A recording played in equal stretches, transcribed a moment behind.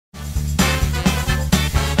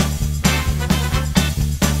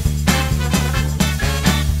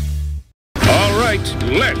right,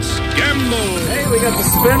 let's gamble. Hey, we got the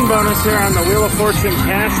spin bonus here on the Wheel of Fortune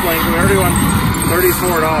cash link. We already won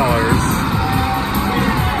 $34.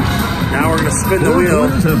 Now we're going to spin the wheel. 4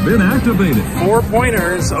 pointers have been activated. 4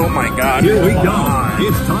 pointers. Oh my God. Here we go.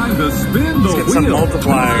 It's time to spin the wheel. Let's get some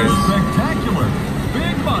multipliers. Spectacular.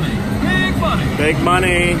 Big money. Big money. Big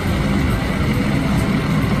money.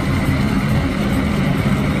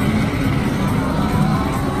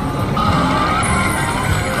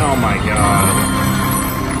 Oh my God.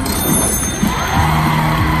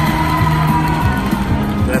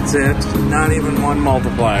 That's it. Not even one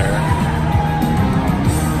multiplier.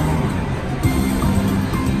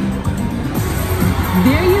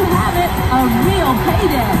 There you have it, a real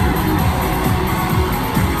payday.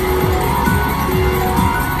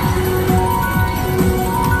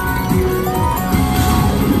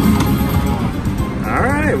 All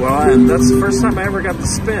right, well, that's the first time I ever got the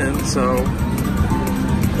spin, so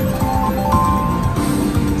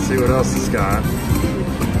let's see what else it's got.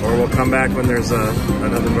 Or we'll come back when there's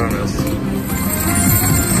another bonus.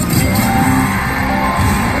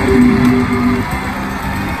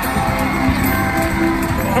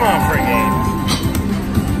 Come on, free game.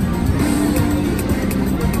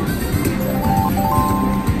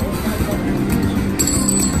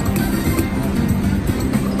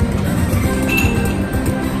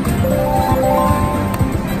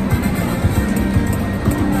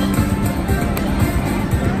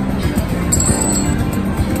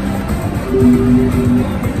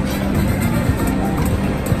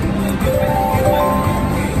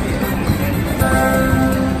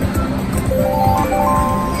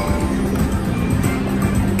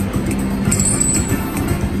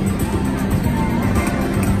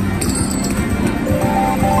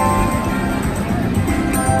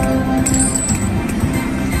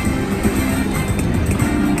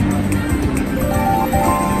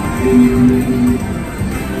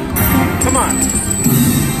 Come on.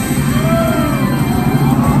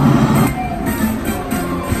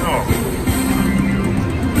 Oh.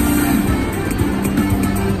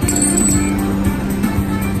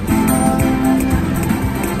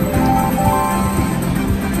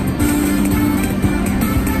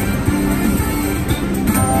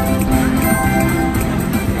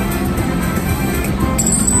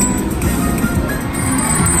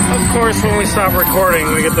 Of course, when we stop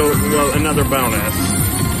recording, we get another bonus.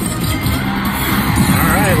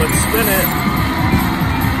 Alright, let's spin it.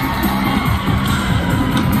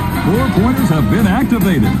 4 pointers have been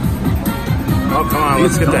activated. Oh, come on,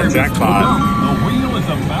 let's get that jackpot. The wheel is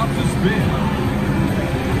about to spin.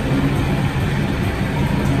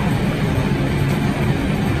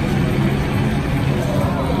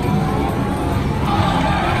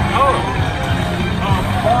 Oh! A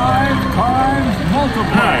 5 times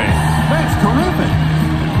multiplier. Nice. That's terrific.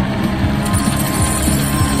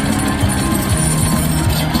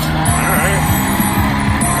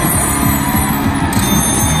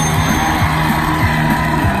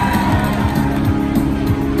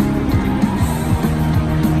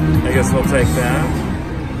 I guess we'll take that.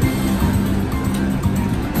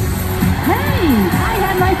 Hey, I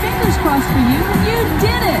had my fingers crossed for you. You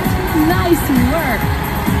did it. Nice work.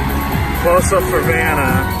 Close up for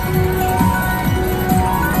Vanna.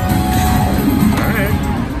 Alright.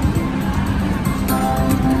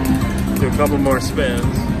 Do a couple more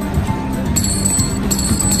spins.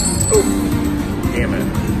 Oh, damn it.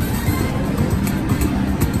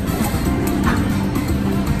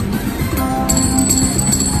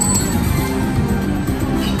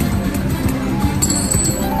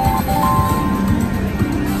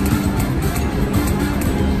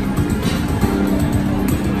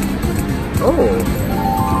 Oh,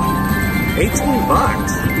 $18.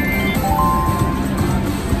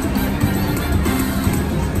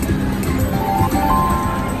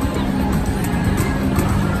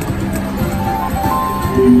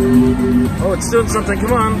 Oh, it's doing something,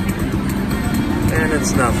 come on. And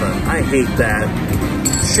it's nothing. I hate that.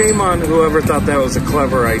 Shame on whoever thought that was a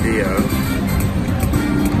clever idea.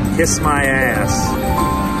 Kiss my ass.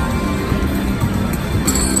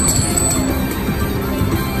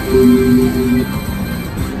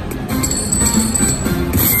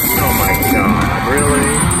 Oh my God, really?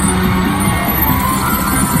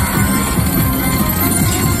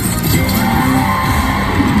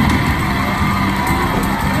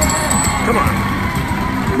 Come on.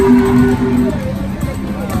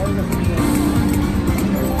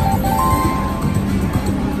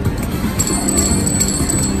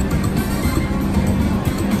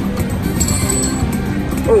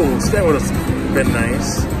 Oh, that would have been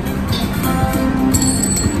nice.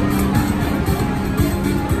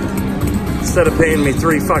 instead of paying me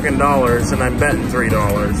 $3 fucking, and I'm betting $3.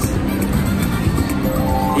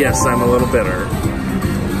 Yes, I'm a little bitter.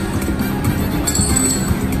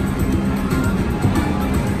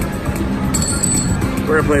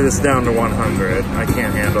 We're gonna play this down to 100. I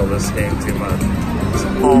can't handle this game too much. It's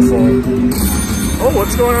awful. Oh,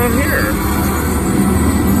 what's going on here?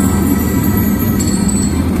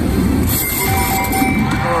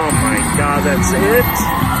 Oh my God, that's it?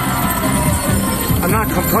 I'm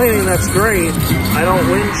not complaining, that's great. I don't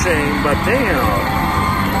win shame, but damn.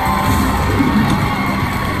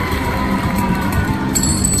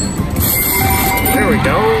 There we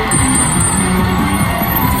go.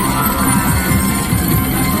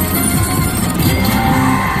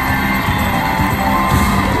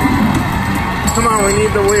 Come on, we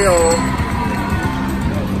need the wheel.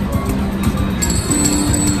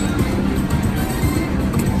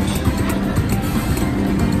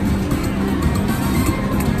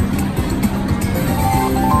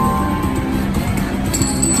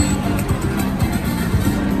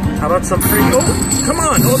 How about some free? Oh, come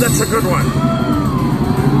on. Oh, that's a good one.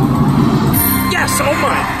 Yes. Oh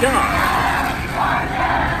my God.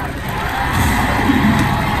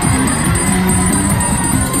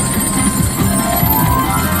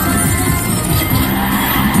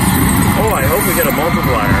 Oh, I hope we get a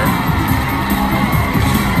multiplier.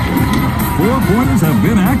 4 pointers have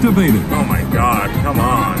been activated. Oh my God. Come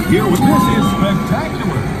on. Here with this is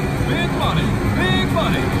spectacular. Big money. Big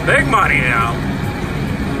money. Big money now.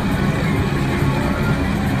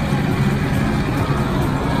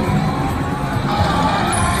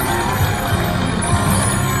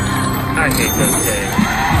 I hate this game.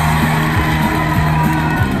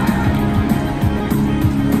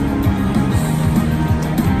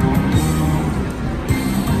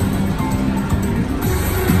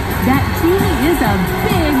 That truly is a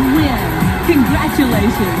big win.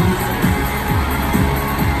 Congratulations.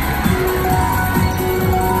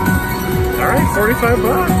 All right, $45.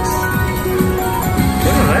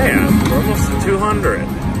 Look at that. We're almost at 200.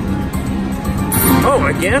 Oh,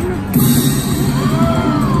 again?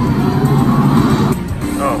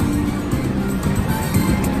 Oh.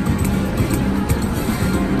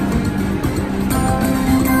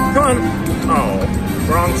 Come on. Oh,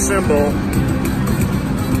 wrong symbol.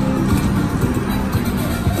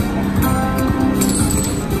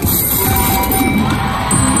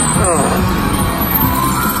 Oh.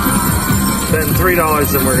 Betting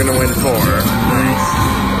 $3 and we're going to win 4. Nice.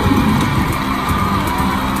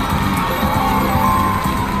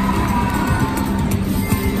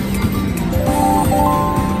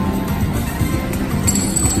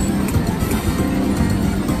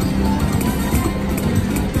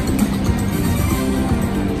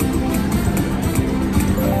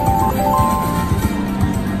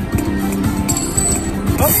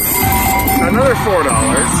 Another $4.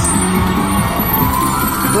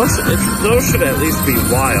 Those should at least be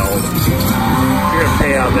wild. You're gonna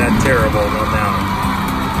pay out that terrible amount.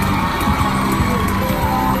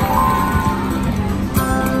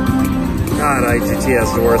 God, IGT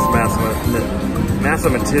has the worst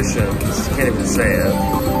mathematicians. Can't even say it.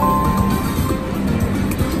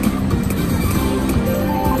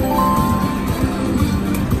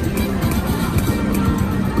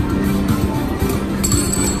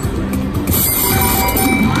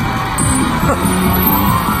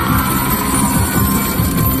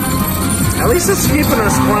 At least it's keeping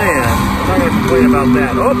us playing. I'm not going to complain about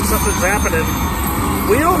that. Oh, something's happening.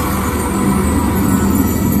 Wheel?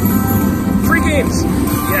 Free games.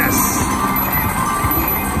 Yes.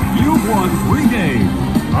 You've won 3 games.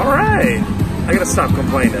 All right. I got to stop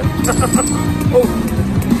complaining. Oh.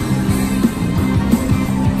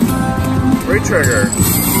 Re-trigger.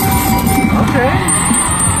 Okay.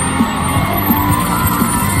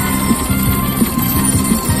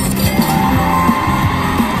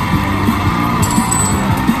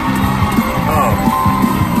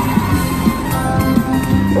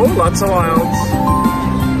 Oh, lots of wilds.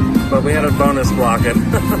 But we had a bonus block it.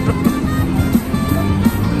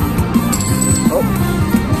 Oh.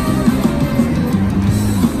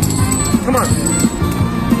 Come on.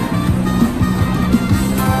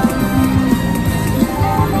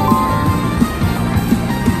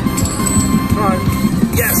 Come on.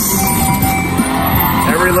 Yes!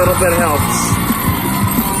 Every little bit helps.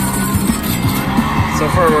 So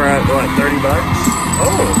far we're at, what, $30?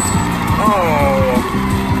 Oh! Oh!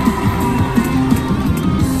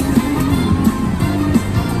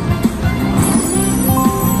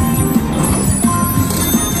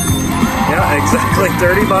 Exactly,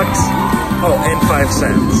 $30. Oh, and 5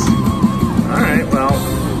 cents. All right, well,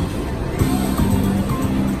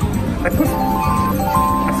 I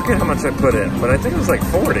forget forget how much I put in, but I think it was like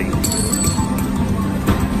 40.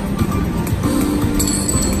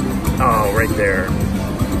 Oh, right there.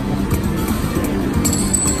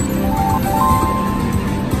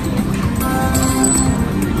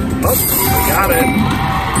 Oh, we got it.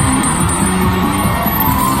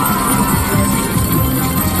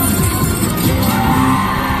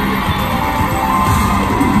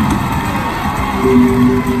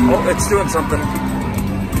 Oh, it's doing something.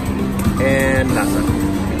 And nothing.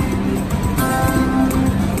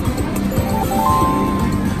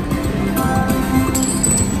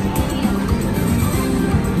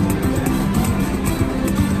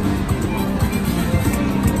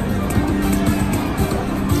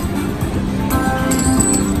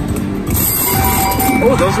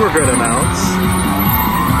 Oh, those were good amounts.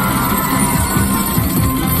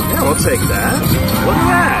 Yeah, we'll take that. Look at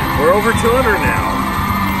that. We're over 200 now.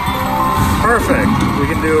 Perfect. We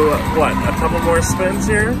can do, what, a couple more spins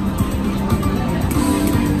here?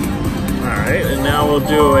 Alright, and now we'll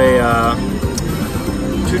do a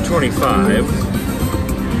 225.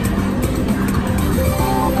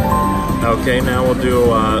 Okay, now we'll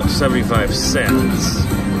do 75 cents.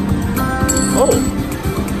 Oh,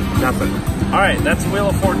 nothing. Alright, that's Wheel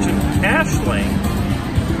of Fortune cash link.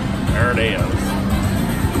 There it is.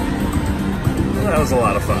 Well, that was a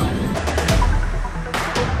lot of fun.